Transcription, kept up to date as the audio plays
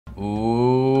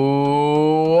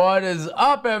Ooh, what is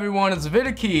up, everyone? It's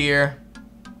Vihtic here,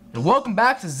 and welcome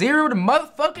back to Zero to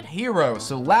Motherfucking Hero.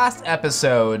 So last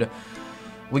episode,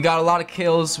 we got a lot of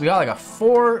kills. We got like a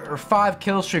 4 or 5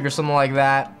 kill streak or something like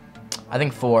that. I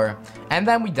think 4, and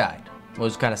then we died. It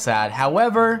was kind of sad.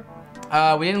 However,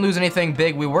 we didn't lose anything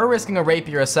big. We were risking a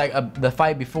rapier the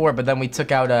fight before, but then we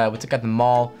took out the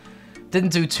mall.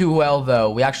 Didn't do too well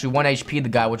though. We actually 1 HP the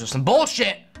guy, which was some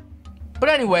bullshit. But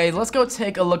anyway, let's go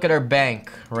take a look at our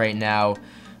bank right now.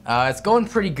 It's going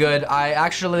pretty good. I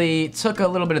actually took a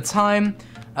little bit of time,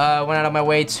 went out of my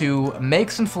way to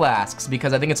make some flasks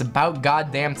because I think it's about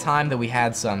goddamn time that we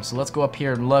had some. So let's go up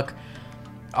here and look.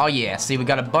 Oh yeah, see, we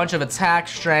got a bunch of attack,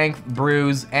 strength,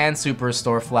 bruise, and super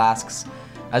restore flasks.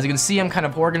 As you can see, I'm kind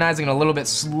of organizing it a little bit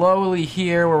slowly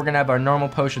here, where we're gonna have our normal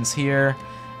potions here,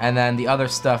 and then the other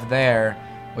stuff there,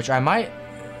 which I might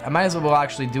as well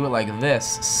actually do it like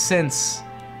this, since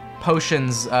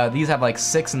potions, these have like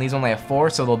 6 and these only have 4,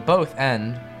 so they'll both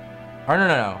end. Or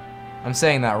no, I'm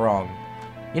saying that wrong.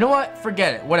 You know what?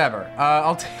 Forget it, whatever.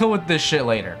 I'll deal with this shit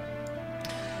later.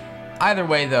 Either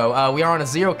way though, we are on a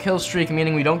 0 kill streak,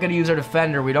 meaning we don't get to use our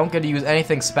defender, we don't get to use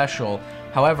anything special.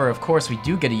 However, of course, we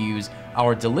do get to use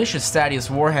our delicious Statius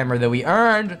Warhammer that we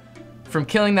earned from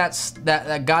killing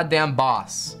that goddamn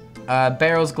boss.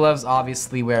 Barrels, gloves,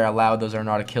 obviously we're allowed. Those are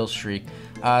not a kill streak.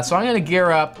 So I'm gonna gear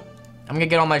up. I'm gonna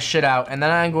get all my shit out, and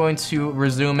then I'm going to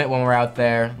resume it when we're out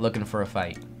there looking for a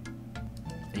fight.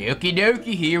 Okie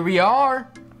dokie, here we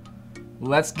are.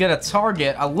 Let's get a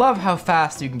target. I love how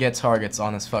fast you can get targets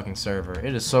on this fucking server.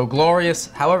 It is so glorious.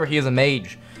 However, he is a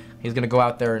mage. He's gonna go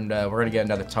out there and we're gonna get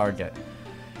another target.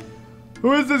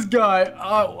 Who is this guy?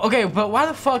 Okay, but why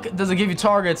the fuck does it give you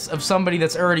targets of somebody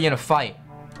that's already in a fight?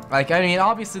 Like, I mean,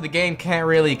 obviously the game can't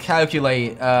really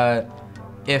calculate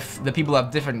if the people have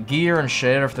different gear and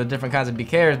shit, or if they're different kinds of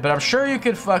BKers, but I'm sure you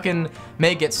could fucking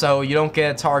make it so you don't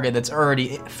get a target that's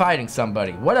already fighting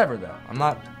somebody. Whatever, though. I'm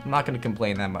not gonna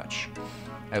complain that much.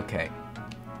 Okay.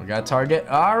 We got a target.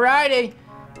 Alrighty.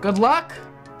 Good luck.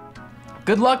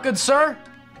 Good luck, good sir.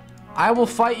 I will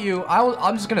fight you.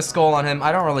 I'm just gonna skull on him.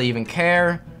 I don't really even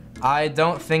care. I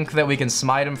don't think that we can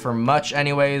smite him for much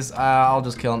anyways. I'll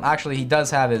just kill him. Actually, he does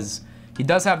have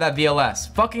that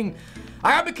VLS. Fucking,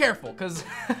 I gotta be careful, because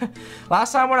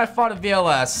last time when I fought a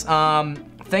VLS,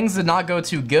 things did not go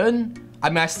too good. I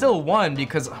mean, I still won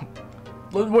because,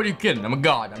 what are you kidding? I'm a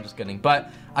god. I'm just kidding.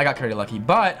 But I got pretty lucky.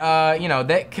 But, you know,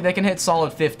 they can hit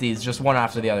solid 50s just one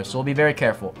after the other, so we'll be very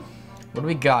careful. What do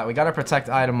we got? We got a protect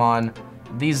item on.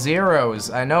 These zeros.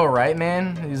 I know, right,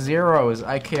 man? These zeros.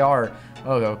 IKR.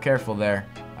 Oh, careful there.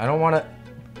 I don't want to...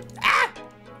 Ah!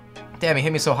 Damn, he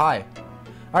hit me so high.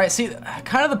 Alright, see,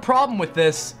 kind of the problem with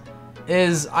this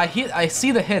is I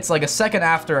see the hits like a second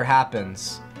after it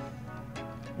happens.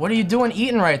 What are you doing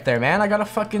eating right there, man? I got a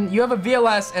fucking... You have a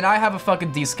VLS and I have a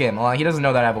fucking D-skim. Well, he doesn't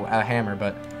know that I have a hammer,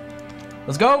 but...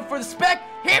 Let's go for the spec!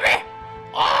 Hit me!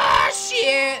 Oh,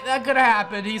 shit! That could have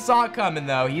happened. He saw it coming,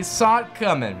 though. He saw it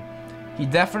coming. He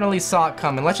definitely saw it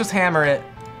coming. Let's just hammer it.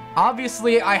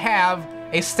 Obviously, I have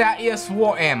a Statius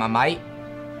Warhammer, mate.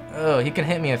 Oh, he can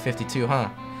hit me at 52, huh?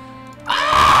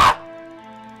 Ah!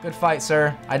 Good fight,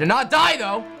 sir. I did not die,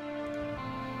 though.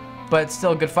 But it's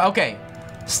still a good fight. Okay.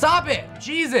 Stop it.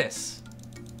 Jesus.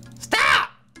 Stop!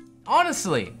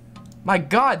 Honestly. My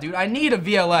god, dude. I need a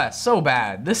VLS so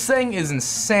bad. This thing is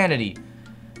insanity.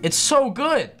 It's so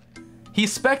good. He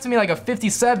spec'd me like a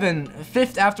 57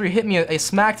 after he hit me, he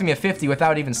smacked me a 50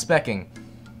 without even specking.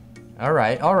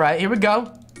 Alright, here we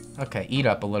go. Okay, eat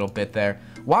up a little bit there.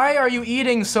 Why are you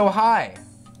eating so high?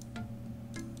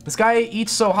 This guy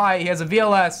eats so high, he has a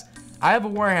VLS. I have a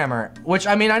Warhammer, which,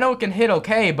 I mean, I know it can hit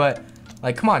okay, but,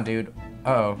 like, come on, dude.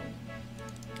 Uh-oh.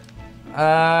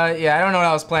 Yeah, I don't know what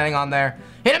I was planning on there.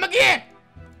 Hit him again!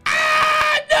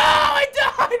 Ah, no, I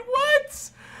died, what?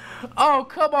 Oh,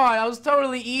 come on, I was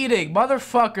totally eating,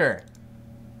 motherfucker.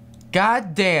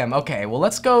 God damn, okay, well,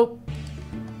 let's go.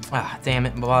 Ah, damn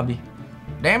it, Bobby.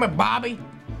 Damn it, Bobby.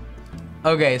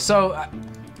 Okay, so,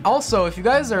 also, if you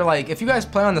guys are like, if you guys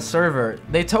play on the server,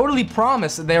 they totally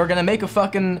promised that they were gonna make a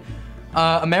fucking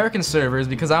American servers,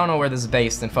 because I don't know where this is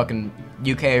based, in fucking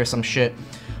UK or some shit.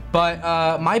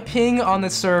 But my ping on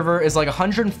this server is like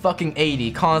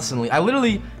 180 constantly. I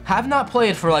literally have not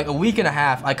played for like a week and a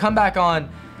half. I come back on,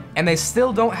 and they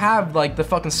still don't have like the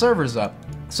fucking servers up.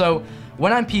 So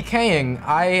when I'm PKing,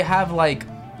 I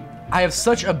have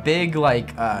such a big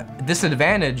like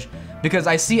disadvantage because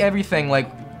I see everything like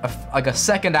a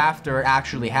second after it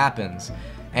actually happens,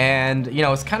 and you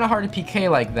know, it's kind of hard to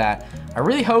PK like that. I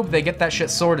really hope they get that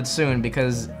shit sorted soon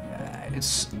because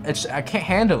I can't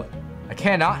handle it. I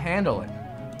cannot handle it.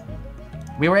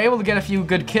 We were able to get a few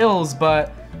good kills,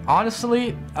 but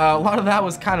honestly, a lot of that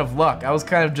was kind of luck. I was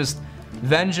kind of just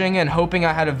venging and hoping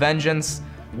I had a vengeance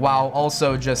while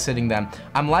also just hitting them.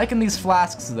 I'm liking these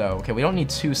flasks though. Okay, we don't need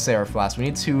 2 Sarah flasks. We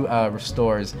need 2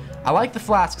 restores. I like the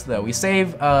flasks though. We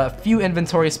save a few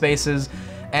inventory spaces,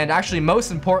 and actually most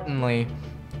importantly,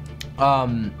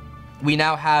 we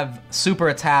now have super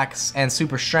attacks and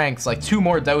super strengths, like 2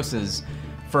 more doses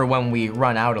for when we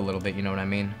run out a little bit, you know what I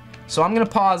mean? So I'm gonna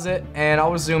pause it and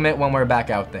I'll resume it when we're back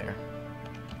out there.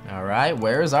 All right,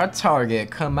 where's our target?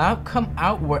 Come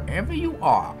out wherever you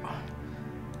are.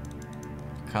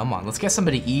 Come on, let's get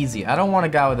somebody easy. I don't want a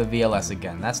guy with a VLS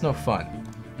again. That's no fun.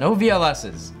 No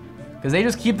VLSs. Because they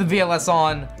just keep the VLS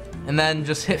on and then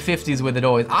just hit 50s with it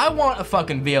always. I want a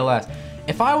fucking VLS.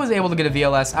 If I was able to get a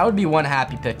VLS, I would be one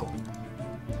happy pickle.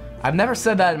 I've never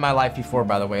said that in my life before,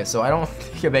 by the way, so I don't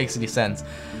think it makes any sense.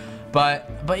 But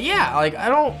yeah, like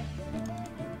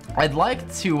I'd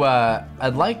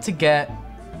like to get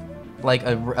like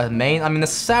a main. I mean, the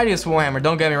Society of Warhammer,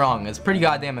 don't get me wrong, it's pretty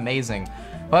goddamn amazing.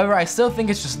 However, I still think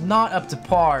it's just not up to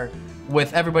par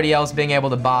with everybody else being able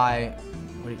to buy.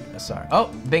 Sorry.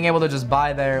 Oh, being able to just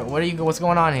buy their. What's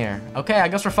going on here? Okay, I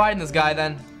guess we're fighting this guy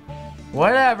then.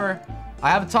 Whatever. I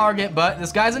have a target, but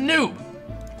this guy's a noob,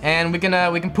 and we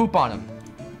can poop on him.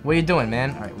 What are you doing,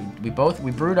 man? All right,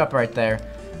 we brewed up right there.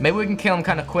 Maybe we can kill him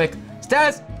kind of quick.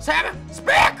 Status, Sam,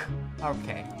 speak.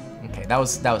 Okay, that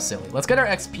was silly. Let's get our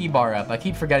XP bar up. I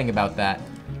keep forgetting about that.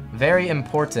 Very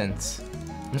important.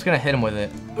 I'm just gonna hit him with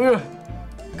it. Ugh.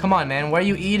 Come on, man. What are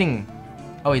you eating?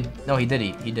 Oh, he did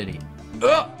eat. He did eat.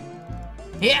 Ugh.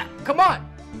 Yeah, come on.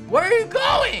 Where are you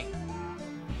going?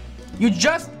 You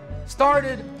just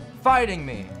started fighting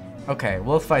me. Okay,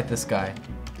 we'll fight this guy.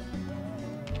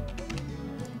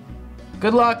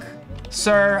 Good luck,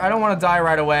 sir. I don't want to die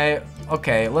right away.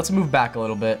 Okay, let's move back a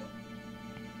little bit.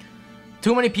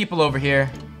 Too many people over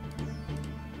here.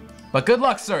 But good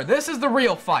luck, sir. This is the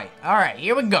real fight. All right,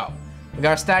 here we go. We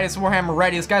got our Status Warhammer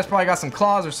ready. This guy's probably got some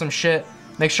claws or some shit.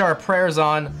 Make sure our prayer's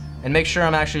on, and make sure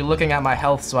I'm actually looking at my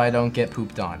health so I don't get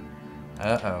pooped on.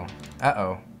 Uh-oh.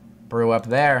 Uh-oh. Brew up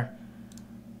there.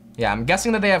 Yeah, I'm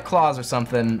guessing that they have claws or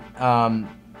something.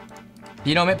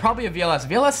 You know, probably a VLS.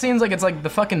 VLS seems like it's like the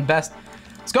fucking best.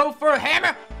 Let's go for a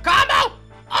hammer. Combo!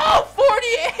 Oh,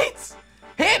 48!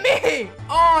 Hit me!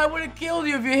 Oh, I would have killed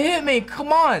you if you hit me.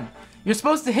 Come on. You're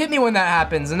supposed to hit me when that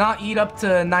happens and not eat up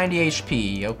to 90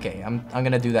 HP. Okay, I'm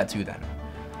gonna do that too then.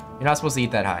 You're not supposed to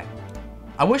eat that high.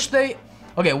 I wish they...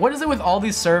 Okay, what is it with all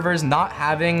these servers not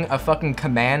having a fucking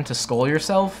command to skull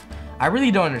yourself? I really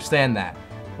don't understand that.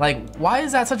 Like, why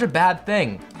is that such a bad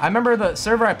thing? I remember the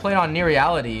server I played on Near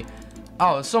Reality.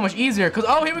 Oh, it's so much easier because...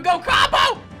 Oh, here we go.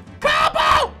 Combo!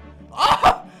 Combo!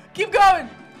 Oh, keep going.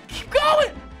 Keep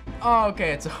going. Oh,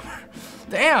 okay, it's over.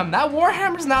 Damn, that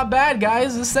Warhammer's not bad,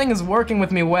 guys. This thing is working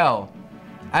with me well.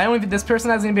 I don't even, this person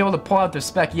hasn't even been able to pull out their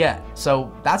spec yet.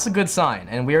 So that's a good sign.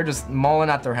 And we are just mauling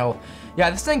at their health. Yeah,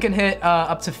 this thing can hit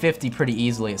up to 50 pretty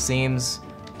easily, it seems.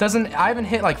 I haven't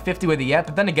hit like 50 with it yet,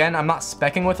 but then again, I'm not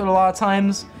specking with it a lot of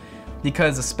times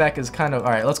because the spec is kind of,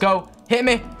 all right, let's go. Hit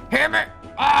me, hit me.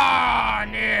 Ah,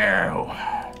 no.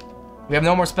 We have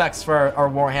no more specs for our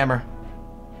Warhammer.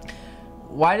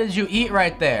 Why did you eat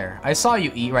right there? I saw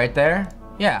you eat right there.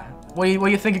 Yeah, what do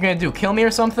you think you're gonna do? Kill me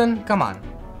or something? Come on.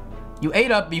 You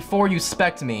ate up before you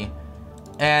specced me,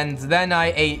 and then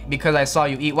I ate because I saw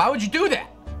you eat. Why would you do that?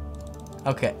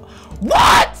 Okay.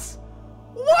 What?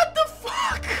 What the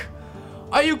fuck?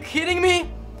 Are you kidding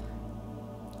me?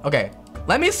 Okay,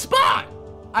 let me spawn.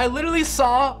 I literally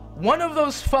saw one of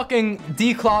those fucking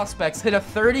declaw specs hit a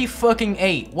 30 fucking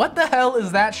 8. What the hell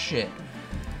is that shit?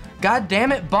 God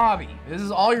damn it, Bobby. This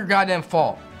is all your goddamn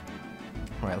fault.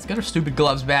 All right, let's get our stupid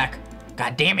gloves back.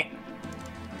 God damn it.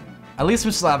 At least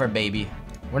we still have our baby.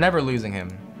 We're never losing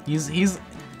him. This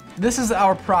is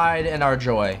our pride and our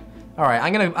joy. All right,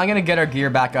 I'm gonna get our gear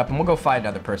back up and we'll go fight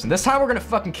another person. This time we're gonna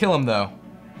fucking kill him though.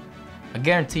 I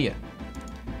guarantee it.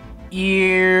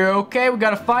 Yeah, okay, we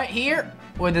got a fight here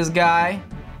with this guy.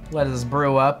 Let us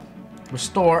brew up.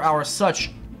 Restore our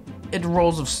such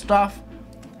rolls of stuff.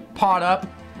 Pot up.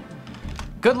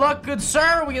 Good luck, good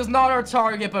sir. We is not our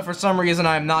target, but for some reason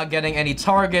I'm not getting any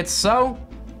targets, so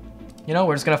you know,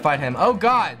 we're just gonna fight him. Oh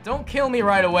god, don't kill me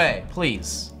right away,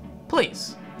 please.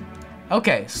 Please.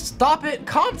 Okay, stop it.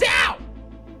 Calm down.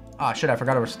 Ah, shit, I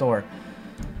forgot to restore.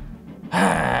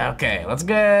 Okay, let's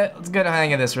get a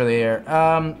hang of this really here.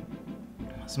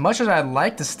 As much as I'd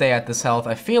like to stay at this health,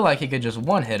 I feel like he could just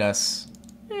one-hit us.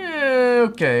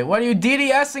 Okay, what are you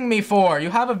DDSing me for? You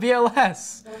have a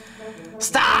VLS.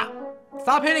 Stop!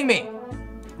 Stop hitting me.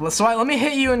 Let me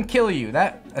hit you and kill you.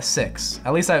 That a 6.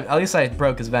 At least I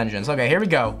broke his vengeance. Okay, here we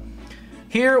go.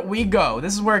 Here we go.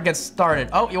 This is where it gets started.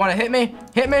 Oh, you want to hit me?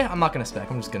 Hit me? I'm not gonna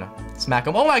spec. I'm just gonna smack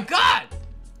him. Oh my god!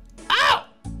 Ow!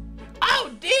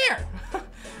 Oh dear!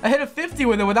 I hit a 50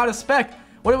 with it without a spec.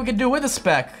 What we could do with a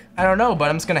spec? I don't know, but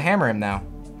I'm just gonna hammer him now.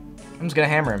 I'm just gonna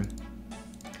hammer him.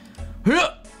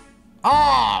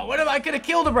 Oh, what if I could have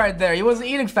killed him right there? He wasn't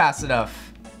eating fast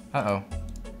enough. Uh-oh.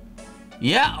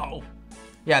 Yeah.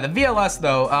 Yeah, the VLS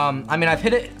though, I mean, I've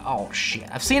hit it. Oh shit,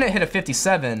 I've seen it hit a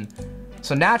 57.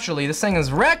 So naturally, this thing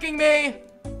is wrecking me.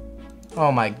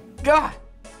 Oh my god.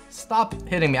 Stop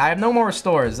hitting me. I have no more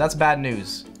restores. That's bad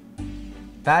news.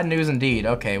 Bad news indeed.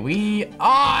 Okay,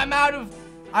 I'm out of...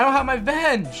 I don't have my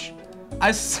venge.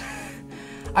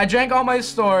 I drank all my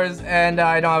stores and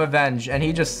I don't have a venge. And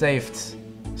he just safed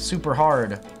super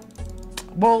hard.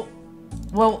 Well,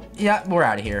 yeah, we're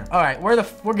out of here. All right, we're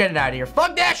getting out of here.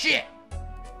 Fuck that shit.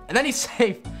 And then he's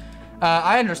safe.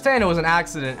 I understand it was an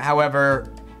accident.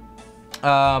 However,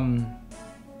 what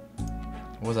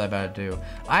was I about to do?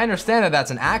 I understand that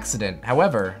that's an accident.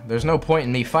 However, there's no point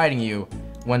in me fighting you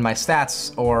when my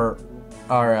stats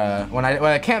when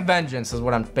I can't vengeance is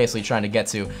what I'm basically trying to get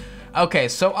to. Okay,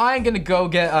 so I'm gonna go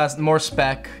get more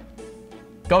spec.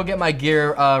 Go get my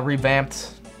gear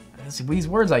revamped. These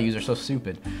words I use are so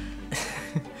stupid.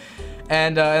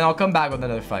 and I'll come back with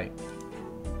another fight.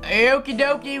 Okie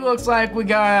dokie, looks like we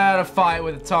got a fight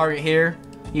with a target here.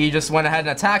 He just went ahead and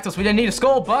attacked us. We didn't need a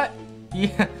skull, but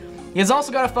he's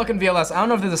also got a fucking VLS. I don't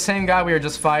know if they're the same guy we were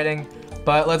just fighting,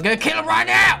 but let's get kill him right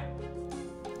now!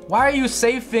 Why are you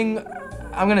safing?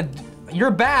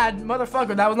 You're bad,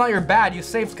 motherfucker. That was not your bad. You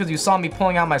safed because you saw me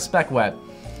pulling out my spec web.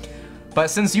 But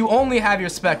since you only have your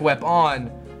spec web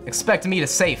on, expect me to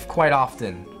safe quite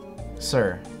often,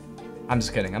 sir. I'm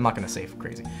just kidding. I'm not gonna safe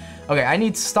crazy. Okay, I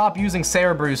need to stop using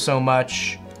Cerebrew so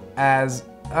much as...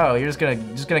 Oh, you're just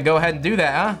gonna go ahead and do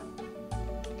that, huh?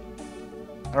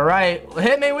 All right,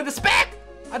 hit me with the spec.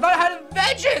 I thought I had a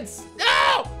vengeance.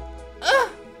 No.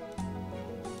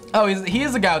 Oh, he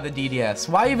is the guy with the DDS.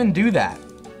 Why even do that?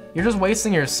 You're just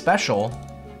wasting your special.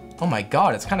 Oh my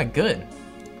god, it's kind of good.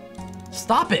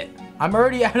 Stop it. I'm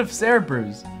already out of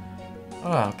Cerebrews.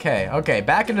 Oh, okay,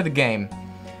 back into the game.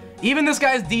 Even this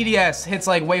guy's DDS hits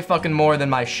like way fucking more than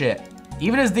my shit.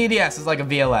 Even his DDS is like a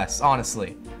VLS,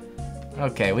 honestly.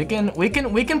 Okay, we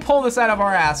can pull this out of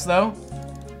our ass though.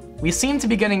 We seem to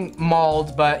be getting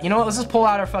mauled, but you know what? Let's just pull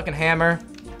out our fucking hammer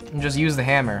and just use the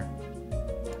hammer.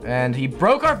 And he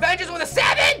broke our vengeance with a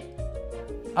 7!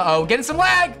 Uh-oh, getting some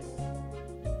lag!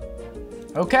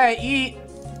 Okay, eat.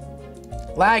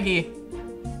 Laggy.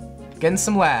 Getting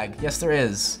some lag. Yes, there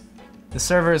is. The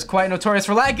server is quite notorious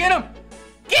for lag. Get him!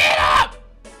 Get him!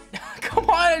 Come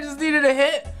on, I just needed a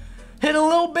hit. Hit a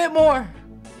little bit more.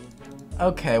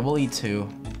 Okay, we'll eat 2.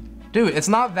 Dude, it's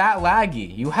not that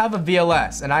laggy. You have a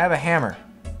VLS, and I have a hammer.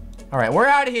 All right, we're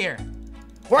out of here.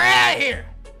 We're out of here!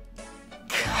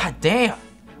 God damn.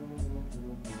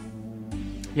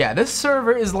 Yeah, this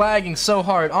server is lagging so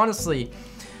hard. Honestly,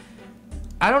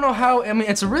 I don't know how, I mean,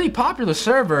 it's a really popular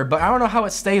server, but I don't know how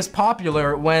it stays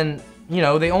popular when, you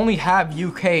know, they only have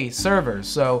UK servers.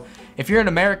 So if you're an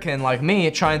American like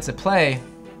me trying to play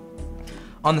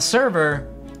on the server,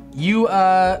 you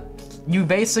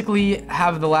basically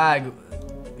have the lag.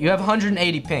 You have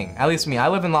 180 ping, at least me. I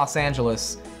live in Los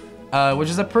Angeles, which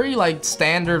is a pretty like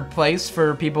standard place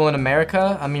for people in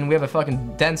America. I mean, we have a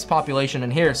fucking dense population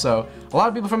in here, so a lot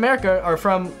of people from America are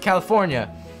from California.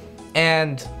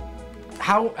 And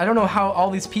I don't know how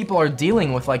all these people are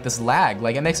dealing with like this lag.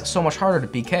 Like, it makes it so much harder to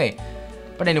PK.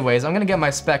 But anyways, I'm gonna get my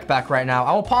spec back right now.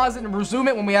 I will pause it and resume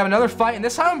it when we have another fight, and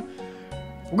this time,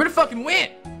 we're gonna fucking win!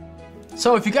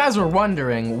 So if you guys were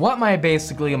wondering what my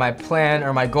plan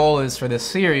or my goal is for this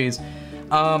series,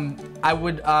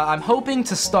 I'm hoping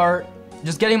to start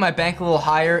just getting my bank a little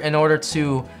higher in order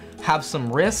to have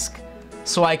some risk,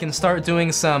 so I can start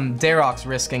doing some Darox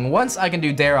risking. Once I can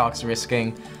do Darox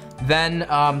risking, then,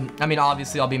 I mean,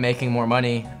 obviously I'll be making more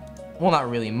money. Well, not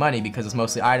really money because it's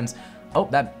mostly items. Oh,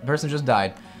 that person just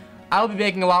died. I'll be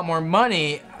making a lot more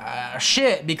money,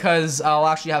 because I'll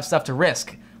actually have stuff to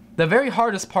risk. The very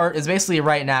hardest part is basically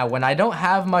right now when I don't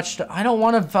have much I don't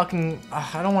want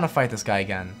to fight this guy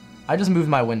again. I just moved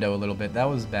my window a little bit. That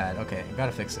was bad. Okay, I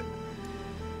gotta fix it.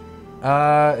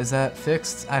 Is that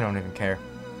fixed? I don't even care.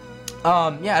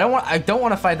 Yeah, I don't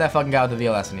want to fight that fucking guy with the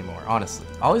VLS anymore, honestly.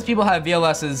 All these people have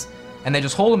VLSs and they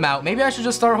just hold them out. Maybe I should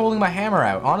just start holding my hammer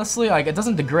out. Honestly, like, it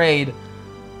doesn't degrade,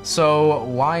 so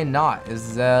why not?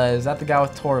 Is that the guy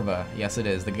with Torva? Yes, it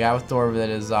is. The guy with Torva that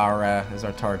is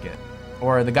our target.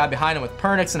 Or the guy behind him with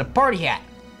Pernix and a party hat.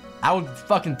 I would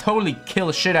fucking totally kill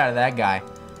the shit out of that guy.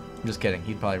 I'm just kidding.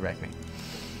 He'd probably wreck me.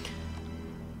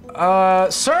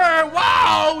 Sir!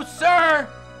 Wow! Sir!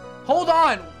 Hold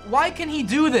on. Why can he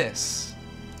do this?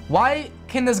 Why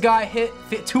can this guy hit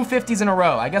 250s in a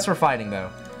row? I guess we're fighting, though.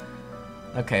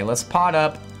 Okay, let's pot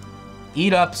up.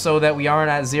 Eat up so that we aren't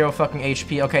at 0 fucking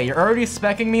HP. Okay, you're already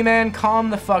specking me, man. Calm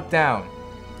the fuck down.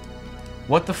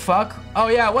 What the fuck? Oh,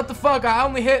 yeah, what the fuck? I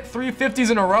only hit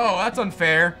 350s in a row. That's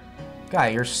unfair. Guy,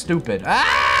 you're stupid.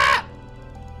 Ah!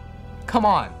 Come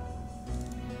on.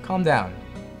 Calm down.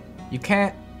 You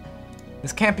can't...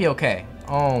 This can't be okay.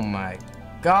 Oh, my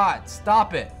God.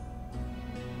 Stop it.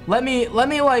 Let me,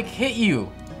 like, hit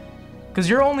you. Because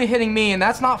you're only hitting me, and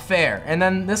that's not fair. And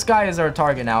then this guy is our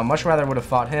target now. I much rather would have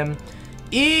fought him.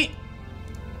 Eat!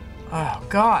 Oh,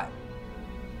 God.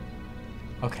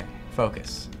 Okay,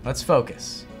 focus. Let's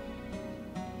focus.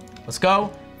 Let's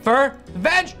go for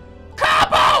revenge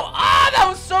combo! Oh, that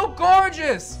was so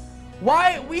gorgeous!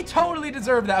 Why? We totally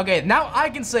deserve that. Okay, now I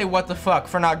can say what the fuck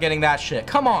for not getting that shit.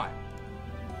 Come on.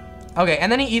 Okay,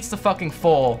 and then he eats the fucking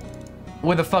full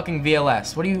with a fucking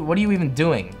VLS. What are you even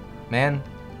doing, man?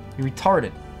 You're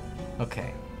retarded.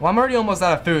 Okay. Well, I'm already almost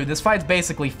out of food. This fight's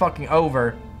basically fucking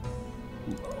over.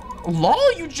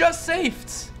 LOL, you just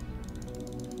safed.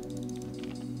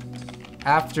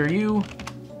 After you,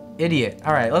 idiot.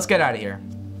 All right, let's get out of here.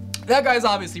 That guy's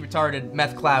obviously retarded.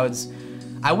 Meth Clouds.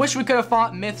 I wish we could have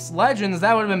fought Myths Legends.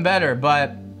 That would have been better,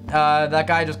 but that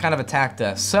guy just kind of attacked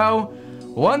us. So,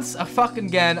 once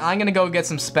again, I'm gonna go get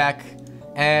some spec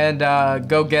and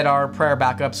go get our prayer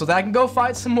back up so that I can go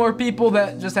fight some more people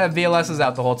that just have VLSs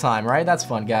out the whole time, right? That's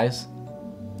fun, guys.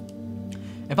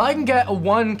 If I can get a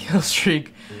 1 kill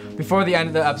streak before the end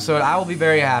of the episode, I will be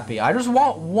very happy. I just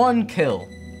want 1 kill.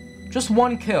 Just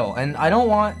 1 kill, and I don't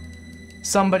want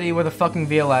somebody with a fucking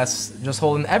VLS just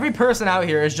holding... Every person out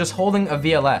here is just holding a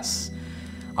VLS.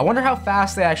 I wonder how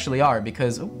fast they actually are,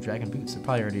 because... Oh, Dragon Boots, they're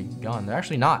probably already gone. They're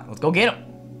actually not. Let's go get them.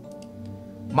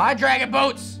 My Dragon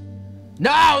Boots!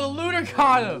 No, the looter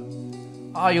got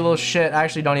him! Oh, you little shit. I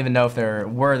actually don't even know if there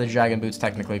were the Dragon Boots,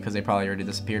 technically, because they probably already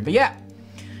disappeared. But yeah,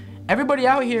 everybody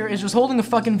out here is just holding the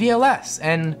fucking VLS,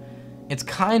 and it's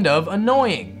kind of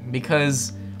annoying,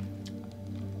 because...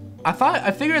 I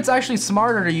figured it's actually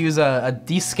smarter to use a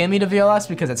de-skimmy to VLS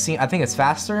because I think it's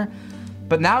faster.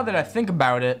 But now that I think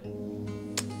about it,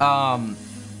 I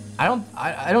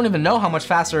don't even know how much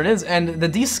faster it is, and the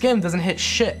de-skim doesn't hit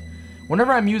shit.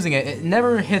 Whenever I'm using it, it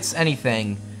never hits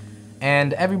anything,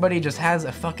 and everybody just has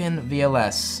a fucking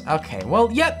VLS. Okay,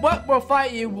 well, yep, well, we'll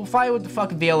fight you. We'll fight with the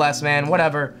fucking VLS, man.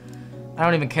 Whatever. I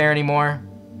don't even care anymore.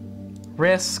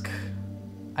 Risk.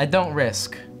 I don't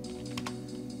risk.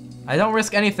 I don't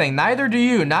risk anything. Neither do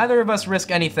you. Neither of us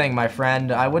risk anything, my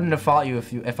friend. I wouldn't have fought you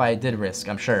if I did risk,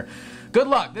 I'm sure. Good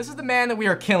luck. This is the man that we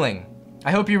are killing.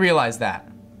 I hope you realize that.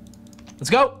 Let's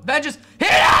go. Vengeance.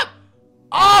 Hit it up!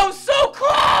 Oh, so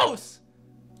close!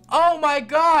 Oh my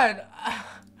God.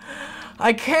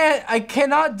 I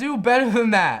cannot do better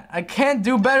than that. I can't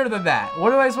do better than that.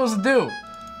 What am I supposed to do?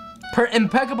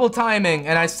 Impeccable timing,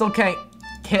 and I still can't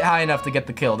hit high enough to get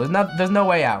the kill. There's no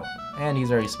way out. And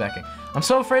he's already specking. I'm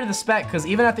so afraid of the spec, because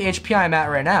even at the HP I'm at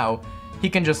right now, he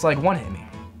can just, like, one-hit me.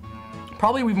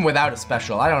 Probably even without a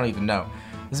special. I don't even know.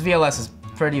 This VLS is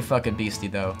pretty fucking beastie,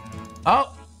 though.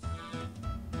 Oh!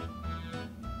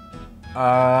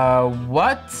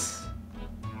 What?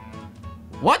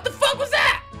 What the fuck was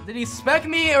that? Did he spec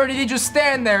me, or did he just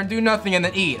stand there and do nothing and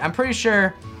then eat? I'm pretty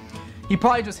sure he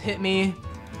probably just hit me.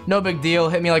 No big deal.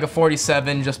 Hit me like a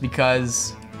 47 just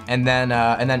because, and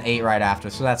then ate right after,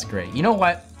 so that's great. You know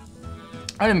what?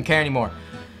 I don't even care anymore.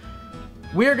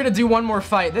 We are gonna do one more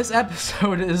fight. This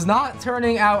episode is not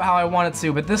turning out how I want it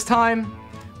to, but this time,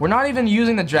 we're not even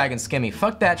using the Dragon Skimmy.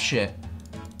 Fuck that shit.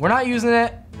 We're not using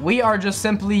it. We are just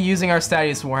simply using our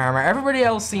Stadius Warhammer. Everybody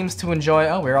else seems to enjoy...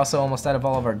 Oh, we're also almost out of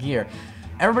all of our gear.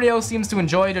 Everybody else seems to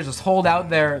enjoy to just hold out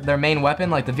their main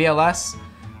weapon, like the VLS.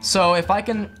 So if I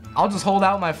can... I'll just hold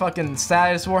out my fucking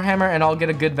Stadius Warhammer and I'll get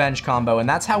a good Venge combo, and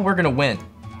that's how we're gonna win.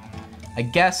 I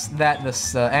guess that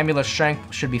this Amulet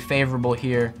Strength should be favorable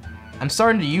here. I'm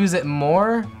starting to use it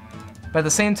more, but at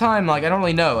the same time, like, I don't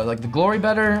really know. Like, the Glory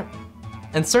better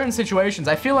in certain situations.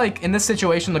 I feel like in this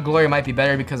situation, the Glory might be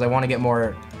better because I want to get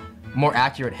more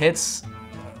accurate hits.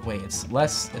 Wait, it's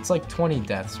less, it's like 20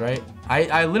 deaths, right?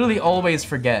 I literally always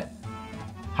forget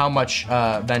how much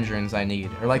Vengerings I need,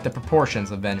 or like the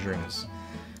proportions of Vengerings.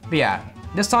 But yeah,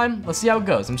 this time, let's see how it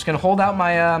goes. I'm just gonna hold out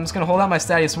my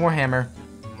Stadius Warhammer.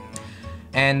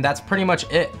 And that's pretty much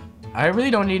it. I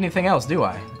really don't need anything else, do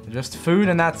I? Just food,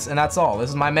 and that's all. This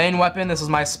is my main weapon, this is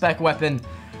my spec weapon,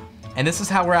 and this is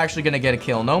how we're actually gonna get a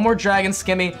kill. No more Dragon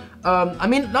Skimmy. I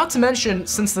mean, not to mention,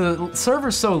 since the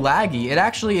server's so laggy, it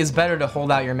actually is better to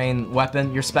hold out your main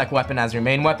weapon, your spec weapon as your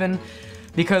main weapon,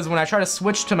 because when I try to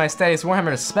switch to my Status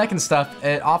Warhammer to spec and stuff,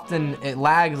 it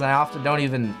lags, and I often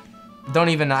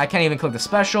I can't even click the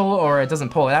special, or it doesn't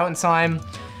pull it out in time,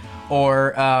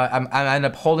 or I end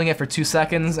up holding it for 2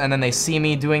 seconds, and then they see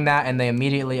me doing that, and they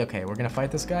immediately, okay, we're gonna fight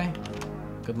this guy.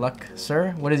 Good luck,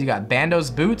 sir. What does he got?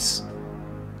 Bando's boots?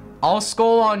 I'll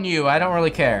skull on you. I don't really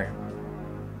care.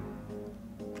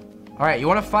 All right, you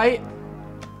want to fight?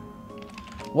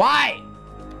 Why?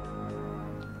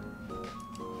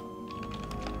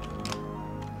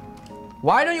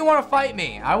 Why don't you want to fight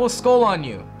me? I will skull on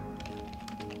you.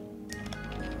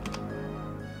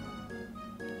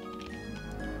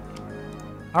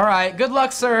 All right, good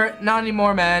luck, sir. Not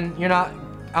anymore, man. You're not.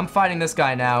 I'm fighting this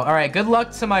guy now. All right, good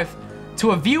luck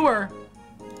to a viewer.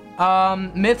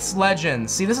 Myths,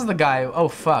 legends. See, this is the guy. Oh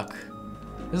fuck.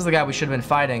 This is the guy we should have been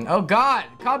fighting. Oh God,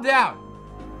 calm down.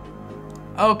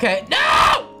 Okay,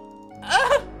 no!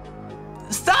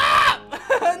 Stop!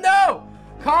 No!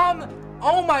 Calm.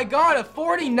 Oh my God, a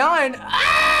 49.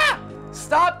 Ah!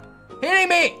 Stop hitting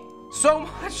me so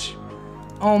much.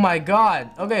 Oh my God.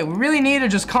 Okay, we really need to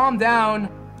just calm down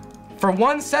for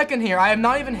 1 second here. I have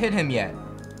not even hit him yet.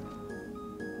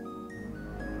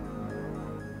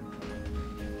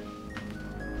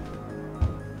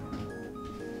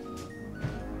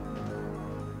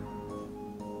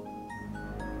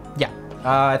 Yeah,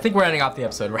 I think we're ending off the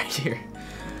episode right here.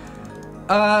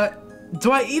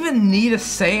 Do I even need to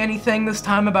say anything this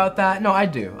time about that? No, I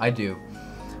do.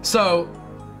 So,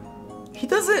 he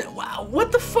doesn't, wow,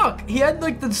 what the fuck? He had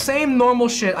like the same normal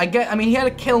shit. I mean, he had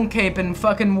a kiln cape and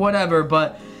fucking whatever,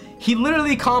 but he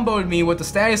literally comboed me with the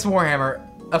Status Warhammer,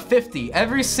 a 50,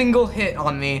 every single hit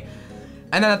on me.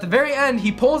 And then at the very end,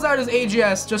 he pulls out his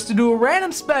AGS just to do a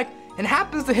random spec and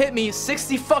happens to hit me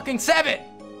 60-fucking-7.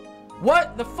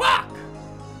 What the fuck?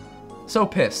 So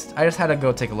pissed. I just had to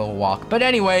go take a little walk. But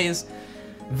anyways,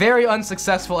 very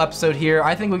unsuccessful episode here.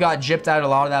 I think we got gypped out a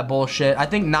lot of that bullshit. I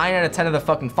think 9 out of 10 of the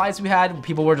fucking fights we had,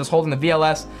 people were just holding the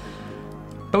VLS.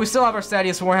 But we still have our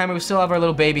Status Warhammer. We still have our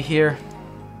little baby here.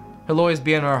 He'll always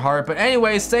be in our heart. But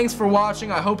anyways, thanks for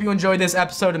watching. I hope you enjoyed this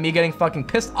episode of me getting fucking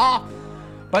pissed off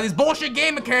by these bullshit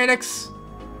game mechanics.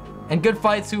 And good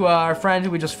fight to our friend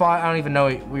who we just fought. I don't even know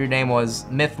what your name was.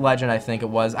 Myth Legend, I think it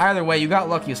was. Either way, you got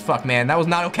lucky as fuck, man. That was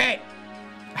not okay.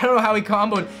 I don't know how he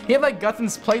comboed. He had like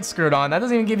Guthan's plate skirt on. That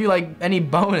doesn't even give you like any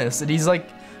bonus. And he's like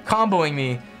comboing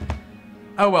me.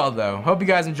 Oh well though. Hope you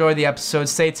guys enjoyed the episode.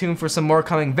 Stay tuned for some more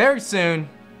coming very soon.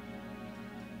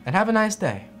 And have a nice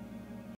day.